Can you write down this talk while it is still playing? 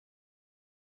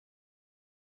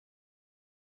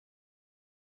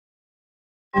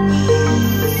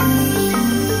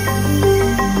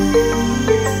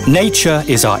Nature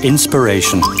is our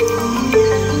inspiration,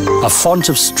 a font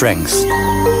of strength,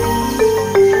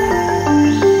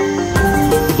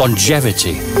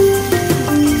 longevity,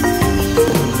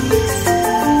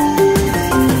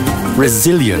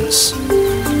 resilience,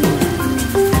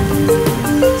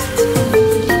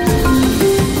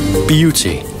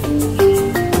 beauty.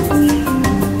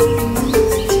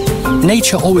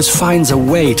 Nature always finds a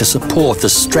way to support the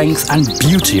strength and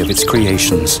beauty of its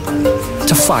creations,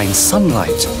 to find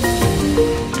sunlight,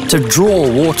 to draw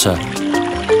water,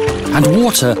 and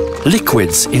water,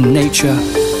 liquids in nature,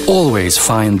 always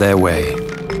find their way.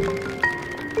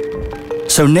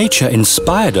 So nature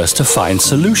inspired us to find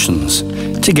solutions,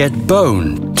 to get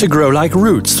bone to grow like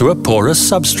roots through a porous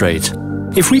substrate.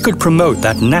 If we could promote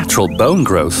that natural bone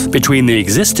growth between the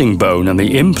existing bone and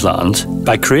the implant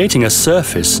by creating a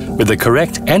surface with the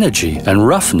correct energy and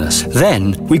roughness,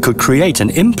 then we could create an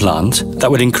implant that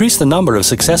would increase the number of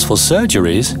successful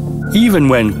surgeries, even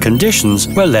when conditions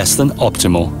were less than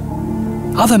optimal.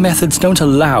 Other methods don't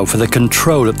allow for the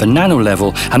control at the nano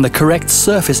level and the correct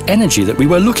surface energy that we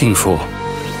were looking for.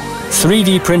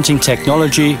 3D printing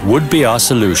technology would be our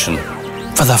solution.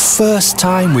 For the first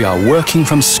time, we are working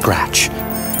from scratch,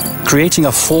 creating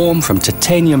a form from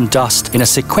titanium dust in a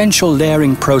sequential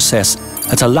layering process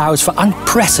that allows for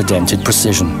unprecedented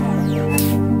precision.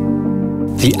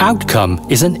 The outcome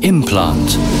is an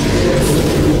implant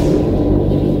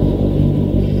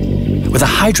with a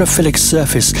hydrophilic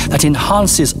surface that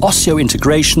enhances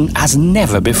osseointegration as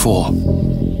never before.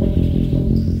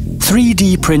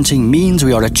 3D printing means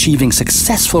we are achieving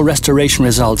successful restoration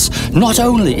results not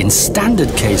only in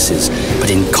standard cases, but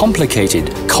in complicated,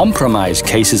 compromised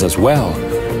cases as well.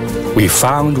 We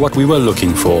found what we were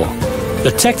looking for: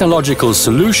 the technological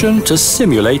solution to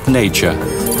simulate nature,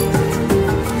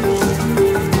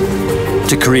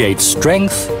 to create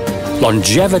strength,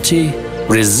 longevity,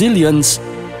 resilience,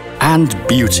 and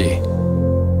beauty.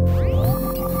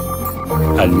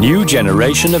 A new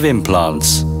generation of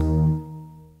implants.